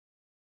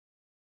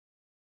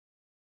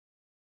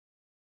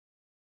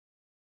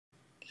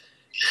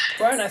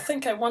Brian, I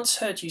think I once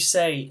heard you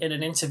say in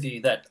an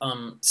interview that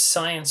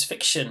science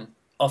fiction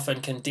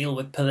often can deal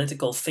with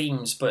political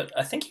themes, but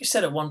I think you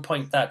said at one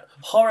point that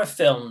horror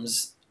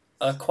films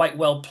are quite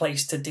well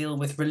placed to deal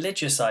with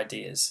religious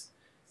ideas.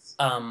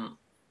 Um,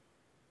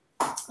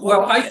 what Well,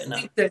 were you I getting at?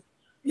 think that,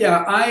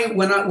 yeah,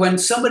 when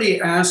somebody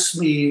asks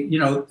me,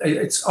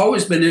 it's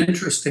always been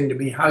interesting to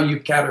me how you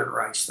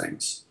categorize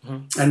things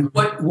Mhm. and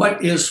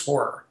what is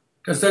horror?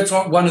 Because that's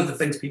one of the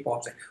things people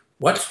often say.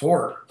 What's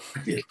horror?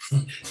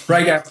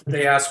 Right after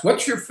they ask,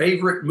 "What's your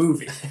favorite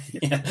movie?"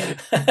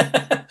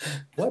 Yeah.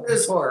 What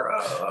is horror?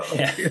 Oh.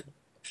 Yeah.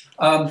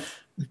 Um,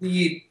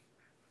 the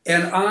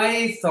and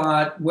I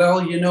thought,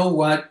 well, you know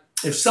what?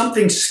 If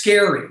something's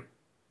scary,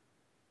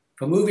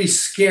 if a movie's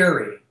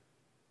scary,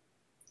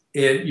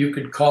 you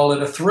could call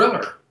it a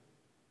thriller.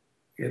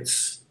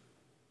 It's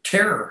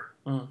terror.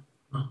 Mm.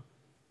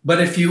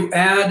 But if you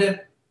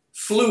add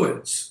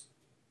fluids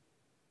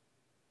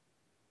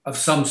of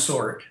some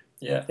sort,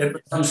 Yeah. it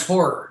becomes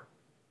horror.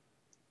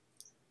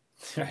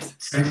 Right.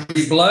 It can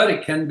be blood,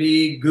 it can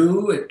be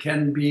goo, it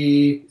can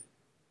be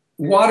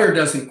water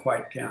doesn't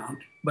quite count.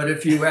 But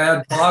if you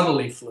add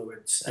bodily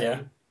fluids,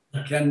 Yeah.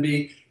 it can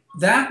be,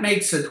 that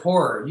makes it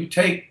horror. You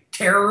take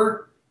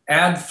terror,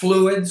 add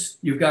fluids,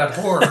 you've got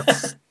horror.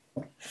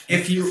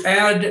 If you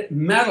add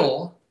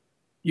metal,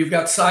 you've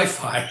got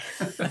sci-fi.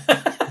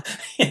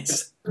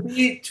 Yes.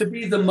 To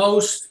be the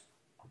most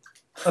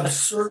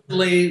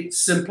absurdly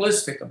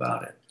simplistic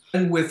about it.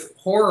 And with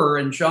horror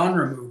and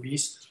genre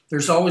movies,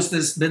 there's always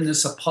been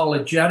this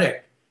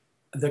apologetic.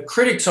 The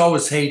critics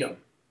always hate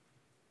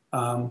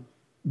them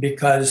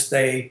because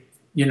in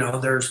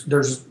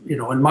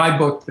my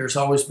book, there's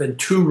always been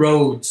two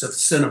roads of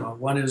cinema.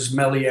 One is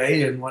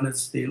Méliès and one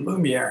is the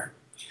Lumière.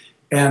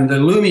 And the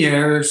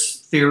Lumiere's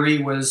theory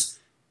was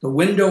the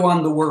window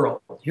on the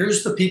world.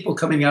 Here's the people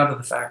coming out of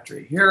the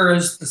factory. Here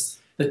is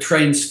the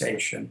train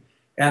station.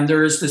 And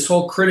there is this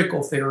whole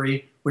critical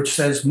theory which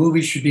says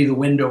movies should be the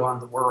window on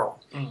the world.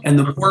 Mm. And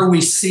the more we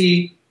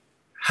see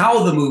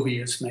how the movie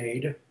is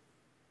made,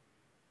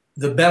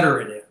 the better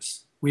it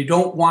is. We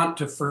don't want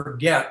to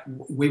forget.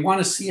 We want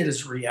to see it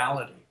as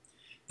reality.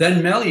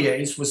 Then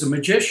Méliès was a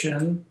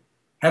magician,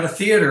 had a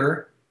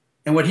theater,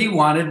 and what he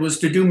wanted was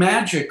to do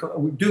magic,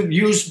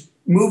 use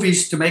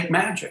movies to make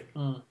magic.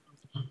 Mm.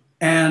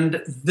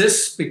 And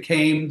this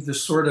became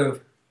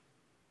the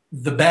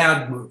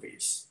bad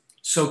movies.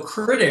 So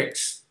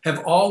critics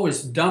have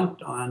always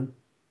dumped on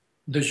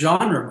the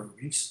genre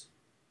movies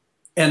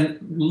and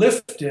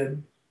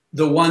lifted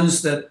the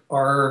ones that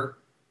are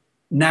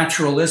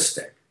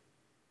naturalistic.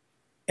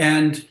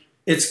 And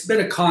it's been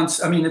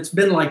it's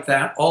been like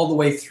that all the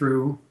way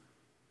through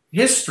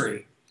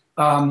history.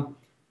 In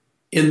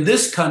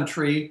this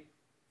country,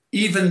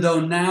 even though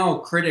now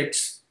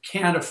critics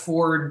can't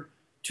afford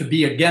to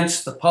be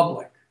against the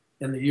public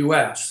in the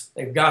US,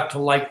 they've got to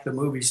like the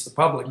movies the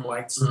public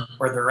likes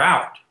or they're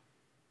out.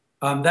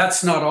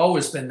 That's not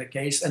always been the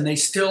case, and they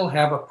still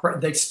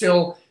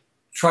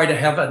try to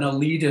have an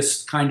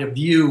elitist kind of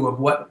view of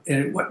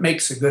what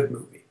makes a good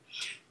movie.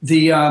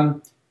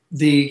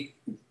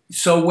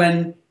 So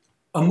when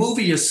a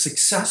movie is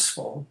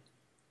successful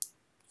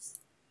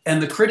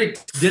and the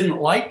critics didn't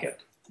like it,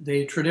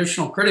 the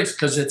traditional critics,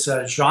 because it's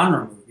a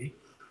genre movie,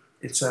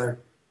 it's a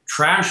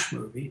trash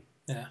movie,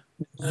 Yeah.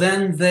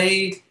 then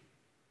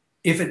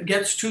if it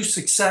gets too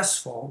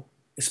successful,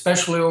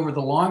 especially over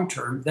the long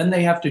term, then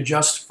they have to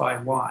justify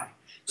why.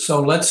 So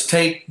let's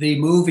take the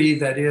movie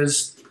that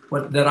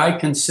I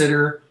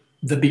consider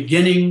the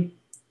beginning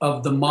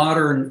of the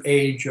modern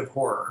age of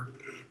horror,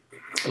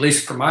 at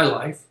least for my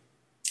life,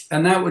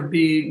 and that would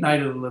be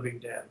Night of the Living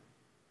Dead.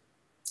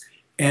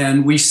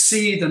 And we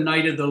see the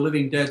Night of the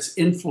Living Dead's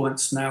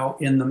influence now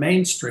in the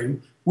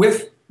mainstream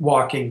with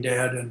Walking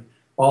Dead and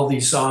all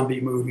these zombie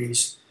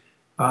movies.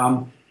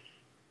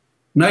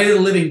 Night of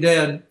the Living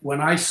Dead, when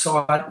I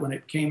saw it when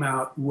it came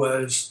out,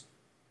 was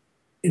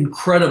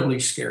incredibly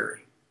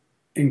scary,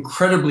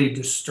 incredibly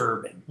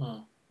disturbing,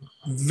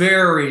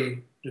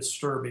 very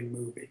disturbing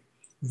movie,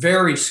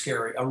 very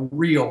scary, a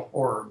real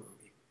horror movie.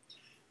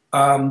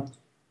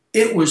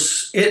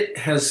 It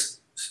has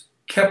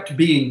kept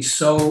being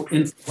so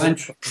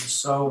influential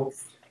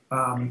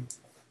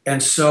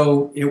and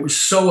so it was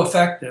so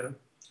effective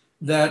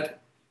that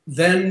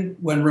then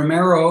when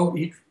Romero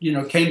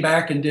came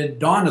back and did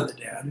Dawn of the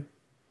Dead,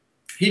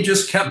 he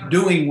just kept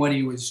doing what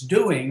he was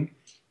doing.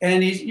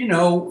 And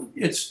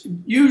it's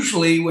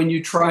usually when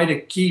you try to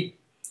keep,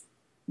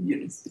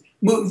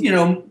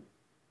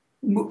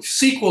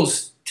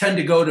 sequels tend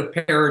to go to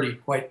parody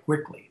quite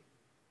quickly.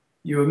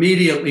 You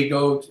immediately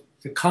go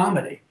to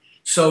comedy.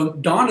 So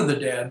Dawn of the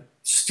Dead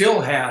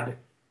still had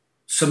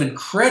some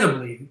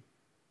incredibly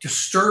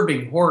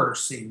disturbing horror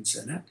scenes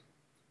in it,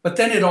 but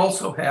then it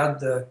also had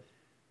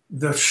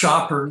the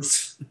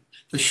shoppers,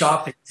 the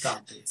shopping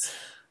zombies.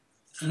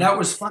 And that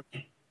was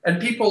funny. And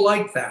people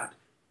liked that.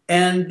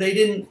 And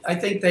I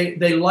think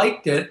they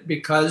liked it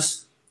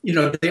because,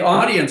 the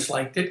audience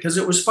liked it because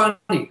it was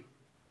funny.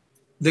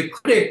 The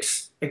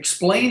critics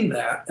explained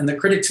that, and the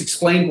critics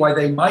explained why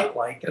they might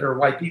like it, or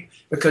why people,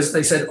 because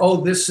they said,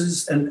 oh, this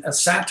is a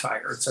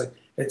satire.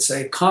 It's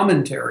a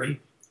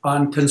commentary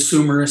on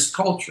consumerist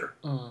culture.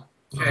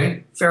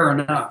 Okay, fair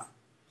enough.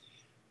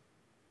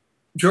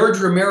 George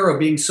Romero,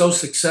 being so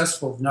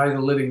successful with Night of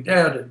the Living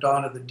Dead and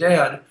Dawn of the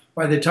Dead,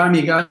 by the time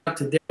he got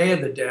to Day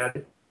of the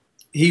Dead,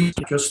 he was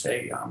just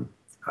a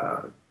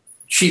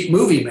cheap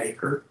movie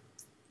maker.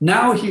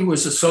 Now he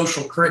was a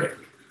social critic.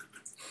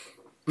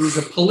 He was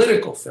a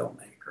political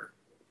filmmaker.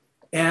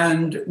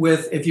 And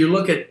if you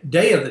look at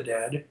Day of the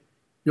Dead,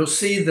 you'll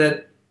see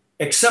that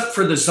except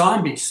for the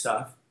zombie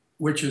stuff,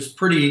 which is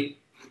pretty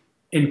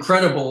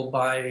incredible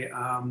by,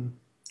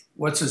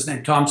 what's his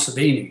name, Tom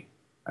Savini.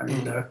 I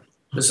mean,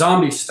 the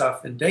zombie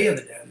stuff in Day of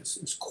the Dead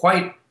is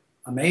quite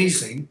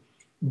amazing,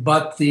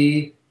 but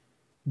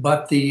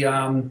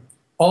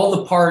all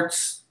the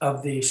parts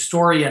of the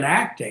story and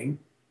acting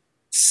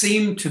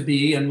seem to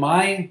be, in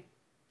my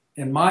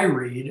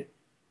read,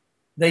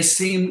 they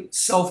seem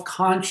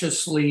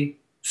self-consciously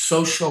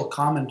social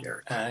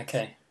commentary.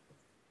 Okay.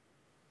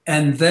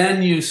 And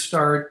then you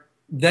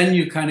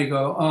kind of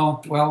go,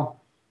 oh,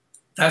 well,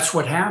 that's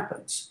what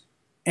happens.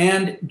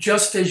 And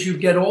just as you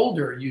get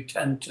older, you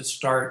tend to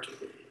start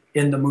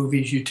in the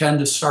movies, you tend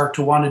to start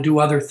to want to do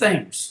other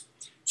things.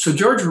 So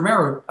George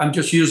Romero, I'm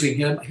just using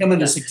him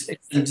as an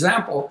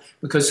example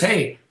because,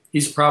 hey,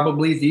 he's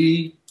probably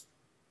the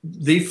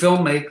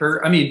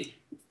filmmaker. I mean,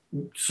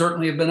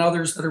 certainly have been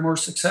others that are more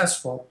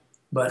successful,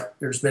 but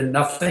there's been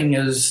nothing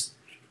as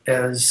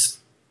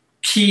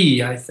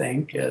key, I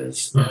think,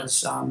 as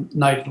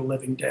Night of the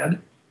Living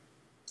Dead.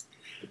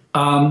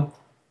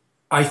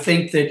 I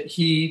think that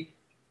he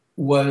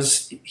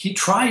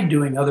tried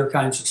doing other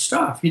kinds of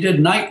stuff. He did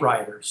Night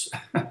Riders.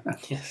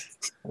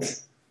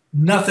 Yes.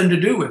 Nothing to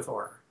do with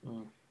horror.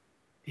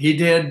 He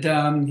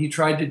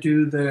tried to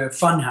do the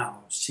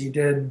Funhouse. He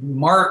did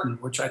Martin,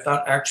 which I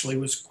thought actually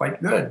was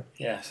quite good.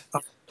 Yes.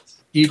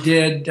 He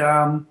did,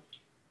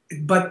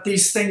 but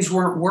these things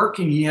weren't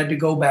working. He had to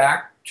go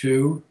back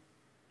to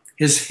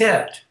his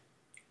hit.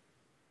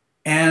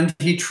 And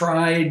he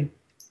tried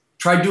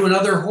doing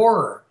other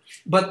horror.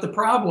 But the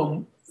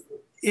problem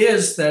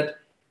is that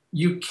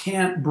you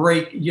can't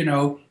break,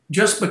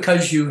 just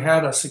because you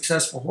had a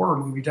successful horror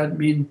movie doesn't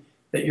mean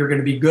that you're going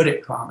to be good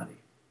at comedy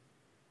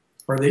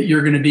or that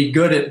you're going to be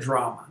good at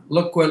drama.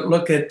 Look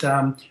at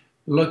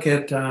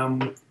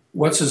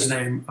what's his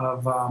name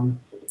of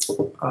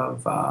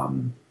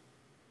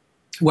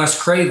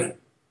Wes Craven.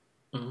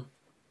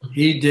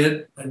 He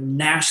did a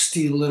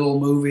nasty little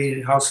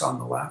movie, House on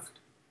the Left.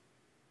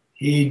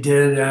 He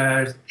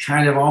did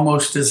kind of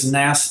almost as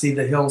nasty,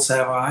 The Hills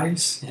Have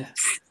Eyes. Yeah.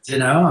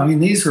 I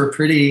mean, these were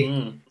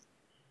pretty.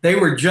 They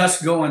were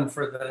just going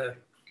for the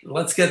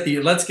let's get the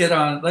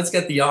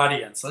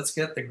audience, let's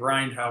get the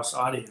grindhouse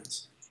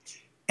audience.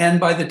 And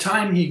by the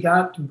time he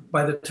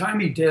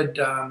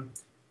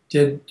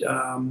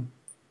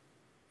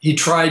he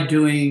tried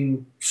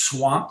doing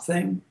Swamp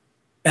Thing,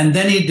 and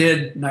then he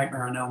did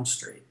Nightmare on Elm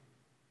Street.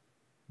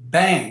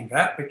 Bang!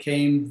 That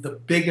became the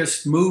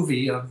biggest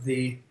movie of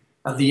the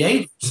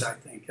 80s, I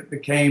think. It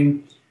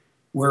became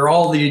where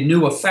all the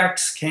new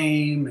effects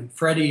came, and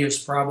Freddy is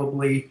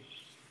probably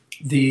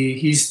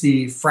he's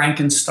the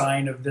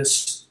Frankenstein of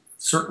this,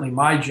 certainly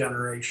my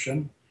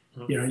generation.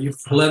 You've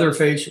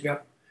Leatherface, you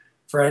got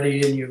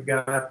Freddy, and you've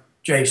got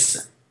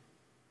Jason.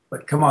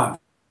 But come on,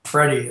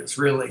 Freddy is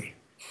really,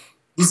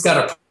 he's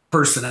got a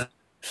personality.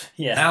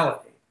 Yeah.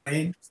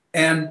 Right?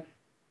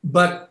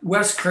 But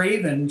Wes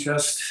Craven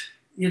just,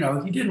 he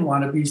didn't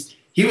want to be,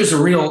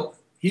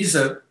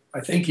 I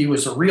think he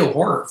was a real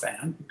horror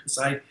fan, because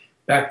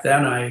back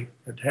then I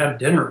had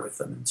dinner with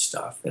him and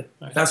stuff at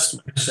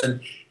festivals,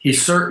 and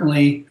he's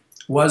certainly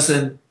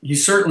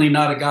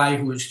not a guy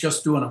who was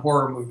just doing a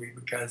horror movie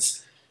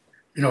because,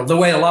 the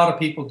way a lot of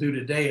people do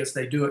today is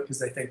they do it because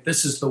they think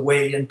this is the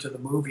way into the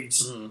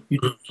movies. You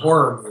do a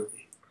horror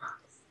movie,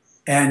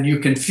 and you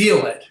can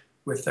feel it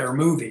with their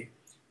movie.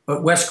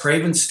 But Wes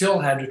Craven still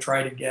had to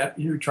try to get,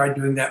 he tried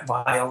doing that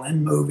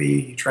violin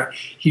movie.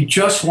 He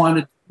just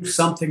wanted to do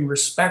something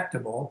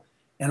respectable,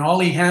 and all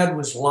he had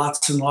was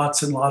lots and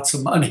lots and lots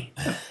of money.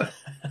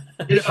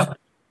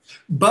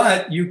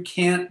 But you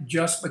can't,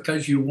 just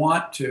because you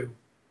want to,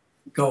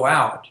 go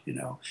out,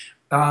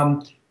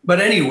 But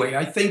anyway,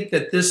 I think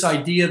that this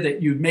idea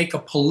that you make a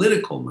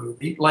political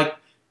movie, like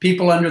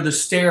People Under the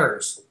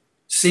Stairs,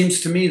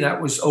 seems to me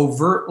that was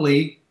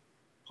overtly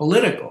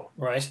political.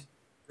 Right.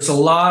 There's a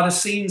lot of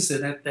scenes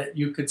in it that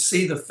you could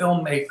see the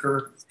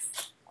filmmaker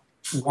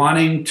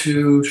wanting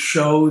to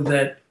show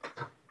that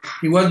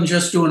he wasn't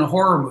just doing a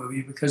horror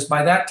movie, because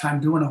by that time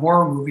doing a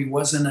horror movie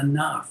wasn't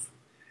enough.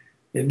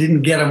 It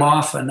didn't get him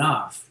off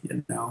enough,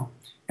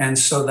 And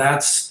so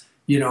that's,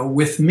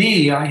 with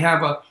me,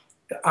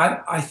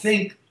 I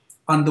think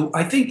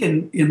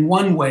in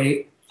one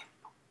way,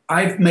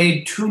 I've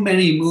made too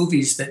many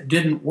movies that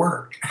didn't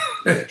work.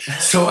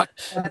 So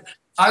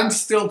I'm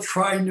still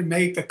trying to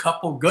make a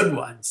couple good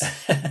ones.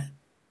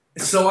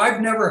 So I've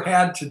never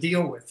had to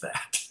deal with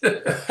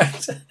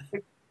that.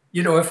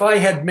 if I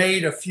had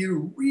made a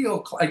few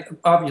real,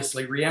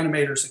 obviously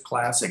Reanimator's a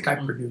classic, I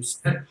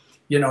produced it.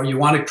 You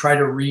want to try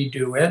to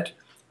redo it.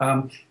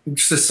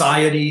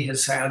 Society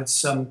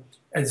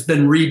has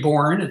been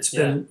reborn, it's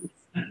been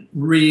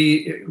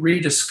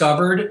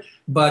rediscovered,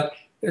 but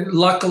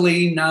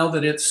luckily now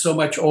that it's so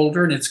much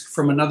older and it's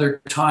from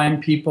another time,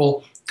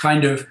 people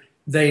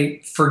they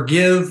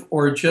forgive,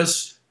 or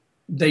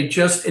they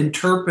just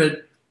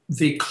interpret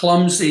the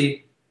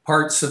clumsy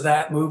parts of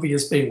that movie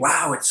as being,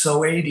 wow, it's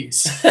so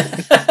 80s.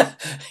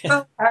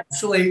 Well,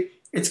 actually,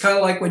 it's kind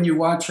of like when you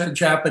watch a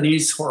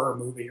Japanese horror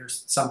movie or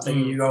something,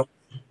 and you go,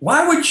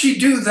 why would she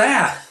do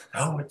that?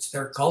 Oh, it's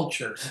their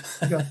culture.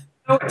 You go,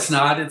 no, it's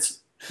not. It's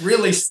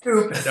really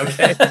stupid,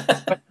 okay?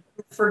 But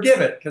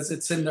forgive it because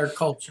it's in their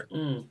culture.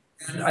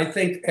 So I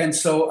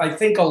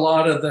think a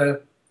lot of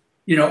the,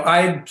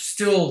 I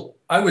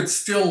would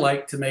still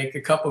like to make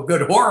a couple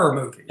good horror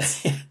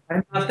movies.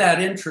 I'm not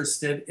that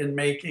interested in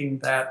making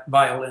that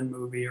violin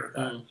movie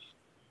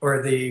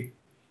or the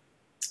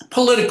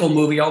political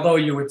movie, although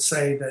you would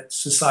say that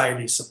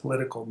Society's a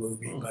political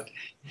movie, but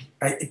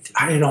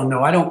I don't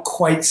know. I don't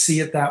quite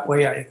see it that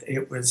way.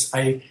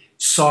 I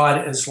saw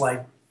it as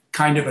like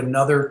kind of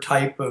another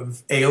type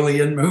of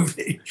Alien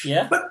movie.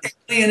 Yeah. But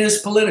Alien is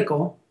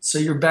political, so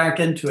you're back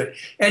into it.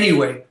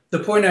 Anyway, the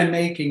point I'm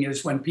making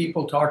is when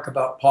people talk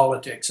about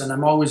politics, and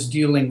I'm always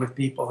dealing with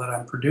people that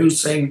I'm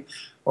producing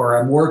or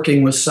I'm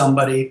working with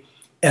somebody,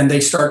 and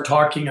they start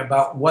talking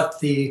about what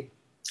the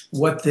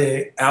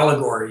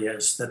allegory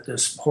is that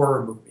this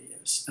horror movie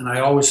is. And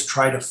I always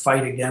try to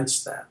fight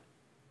against that.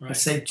 Right. I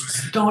say,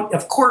 just don't,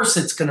 of course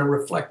it's going to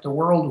reflect the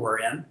world we're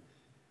in.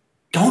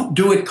 Don't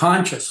do it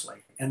consciously.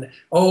 And,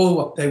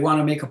 they want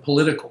to make a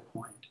political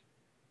point.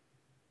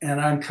 And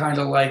I'm kind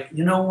of like,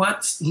 you know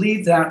what?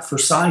 Leave that for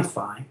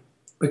sci-fi,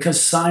 because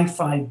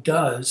sci-fi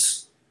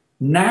does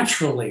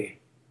naturally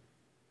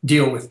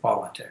deal with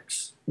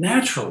politics.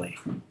 Naturally.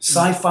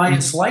 Sci-fi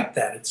is like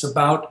that. It's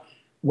about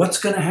what's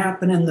going to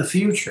happen in the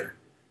future.